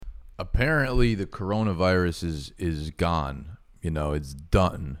Apparently, the coronavirus is gone. It's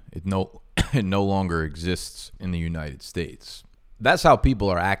done. It no longer exists in the United States. That's how people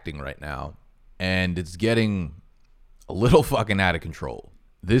are acting right now, and it's getting a little fucking out of control.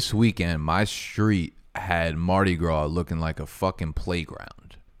 This weekend, my street had Mardi Gras looking like a fucking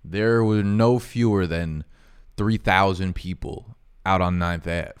playground. There were no fewer than 3,000 people out on 9th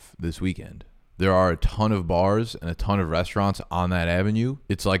Ave this weekend. There are a ton of bars and a ton of restaurants on that avenue.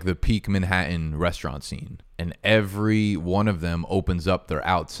 It's like the peak Manhattan restaurant scene. And every one of them opens up their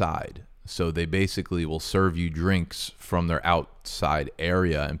outside. So they basically will serve you drinks from their outside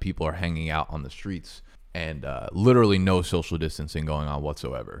area, and people are hanging out on the streets. And literally no social distancing going on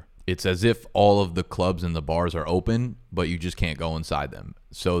whatsoever. It's as if all of the clubs and the bars are open, but you just can't go inside them.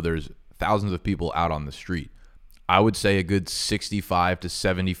 So there's thousands of people out on the street. I would say a good 65 to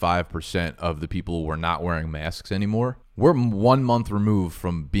 75% of the people were not wearing masks anymore. We're 1 month removed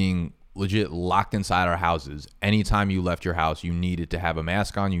from being legit locked inside our houses. Anytime you left your house, you needed to have a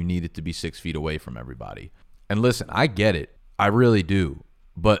mask on. You needed to be 6 feet away from everybody. And listen, I get it. I really do.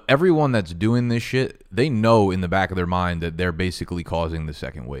 But everyone that's doing this shit, they know in the back of their mind that they're basically causing the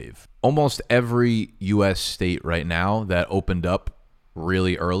second wave. Almost every U.S. state right now that opened up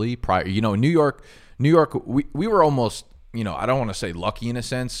really early, New York, we were almost, I don't want to say lucky in a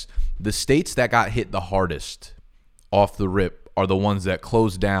sense. The states that got hit the hardest off the rip are the ones that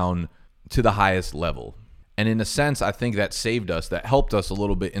closed down to the highest level. And in a sense, I think that saved us, that helped us a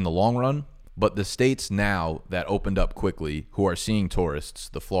little bit in the long run. But the states now that opened up quickly, who are seeing tourists,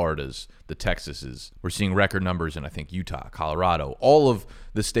 the Floridas, the Texases, we're seeing record numbers in, I think, Utah, Colorado, all of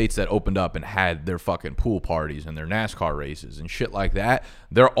the states that opened up and had their fucking pool parties and their NASCAR races and shit like that,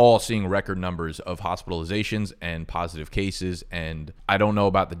 they're all seeing record numbers of hospitalizations and positive cases. And I don't know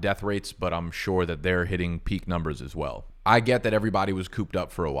about the death rates, but I'm sure that they're hitting peak numbers as well. I get that everybody was cooped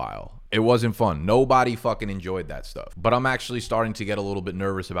up for a while. It wasn't fun. Nobody fucking enjoyed that stuff. But I'm actually starting to get a little bit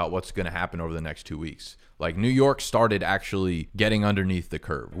nervous about what's going to happen over the next 2 weeks. Like, New York started actually getting underneath the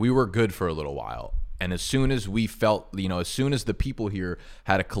curve. We were good for a little while. And as soon as we felt, as soon as the people here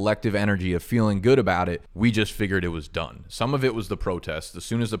had a collective energy of feeling good about it, we just figured it was done. Some of it was the protests. As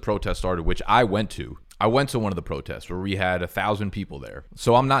soon as the protest started, which I went to one of the protests where we had 1,000 people there.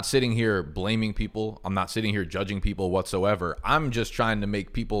 So I'm not sitting here blaming people. I'm not sitting here judging people whatsoever. I'm just trying to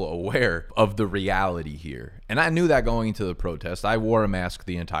make people aware of the reality here. And I knew that going into the protest. I wore a mask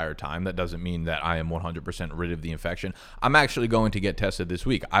the entire time. That doesn't mean that I am 100% rid of the infection. I'm actually going to get tested this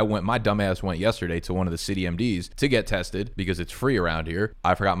week. My dumbass went yesterday to one of the city MDs to get tested because it's free around here.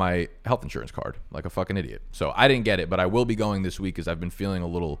 I forgot my health insurance card like a fucking idiot. So I didn't get it, but I will be going this week because I've been feeling a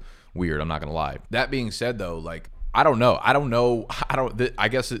little weird. I'm not gonna lie. That being said, though, I don't know. I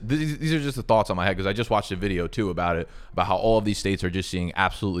guess these are just the thoughts on my head because I just watched a video too about how all of these states are just seeing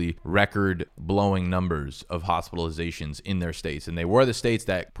absolutely record blowing numbers of hospitalizations in their states. And they were the states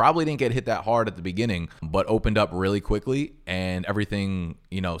that probably didn't get hit that hard at the beginning, but opened up really quickly and everything,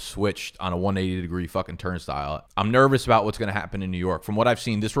 switched on a 180 degree fucking turnstile. I'm nervous about what's going to happen in New York. From what I've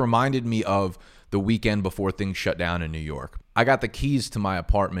seen, this reminded me of the weekend before things shut down in New York. I got the keys to my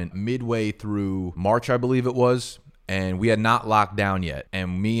apartment midway through March, I believe it was, and we had not locked down yet.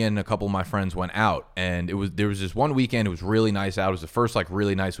 And me and a couple of my friends went out, and there was this one weekend. It was really nice out. It was the first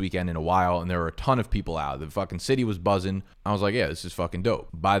really nice weekend in a while, and there were a ton of people out. The fucking city was buzzing. I was like, yeah, this is fucking dope.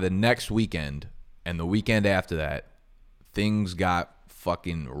 By the next weekend and the weekend after that, things got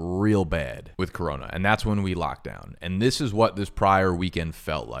fucking real bad with Corona, and that's when we locked down. And this is what this prior weekend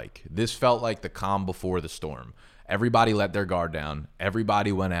felt like. This felt like the calm before the storm. Everybody let their guard down.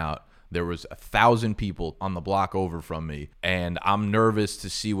 Everybody went out. There was 1,000 people on the block over from me, and I'm nervous to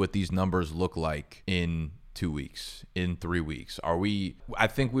see what these numbers look like in 2 weeks, in 3 weeks. I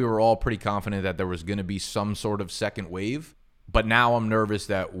think we were all pretty confident that there was going to be some sort of second wave. But now I'm nervous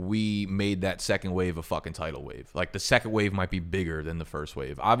that we made that second wave a fucking tidal wave. Like, the second wave might be bigger than the first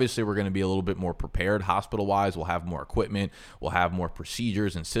wave. Obviously, we're going to be a little bit more prepared hospital-wise. We'll have more equipment. We'll have more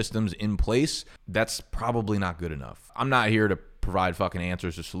procedures and systems in place. That's probably not good enough. I'm not here to provide fucking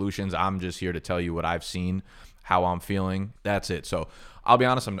answers or solutions. I'm just here to tell you what I've seen, how I'm feeling. That's it. So I'll be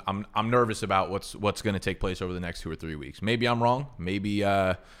honest, I'm nervous about what's going to take place over the next 2 or 3 weeks. Maybe I'm wrong. Maybe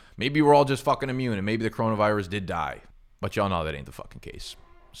we're all just fucking immune, and maybe the coronavirus did die. But y'all know that ain't the fucking case.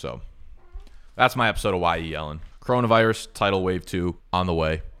 So that's my episode of Why You Yelling. Coronavirus, tidal wave 2 on the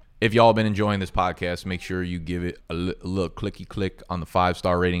way. If y'all have been enjoying this podcast, make sure you give it a little clicky click on the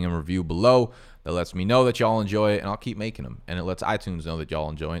 5-star rating and review below. That lets me know that y'all enjoy it, and I'll keep making them. And it lets iTunes know that y'all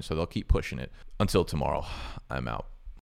enjoy it, so they'll keep pushing it. Until tomorrow, I'm out.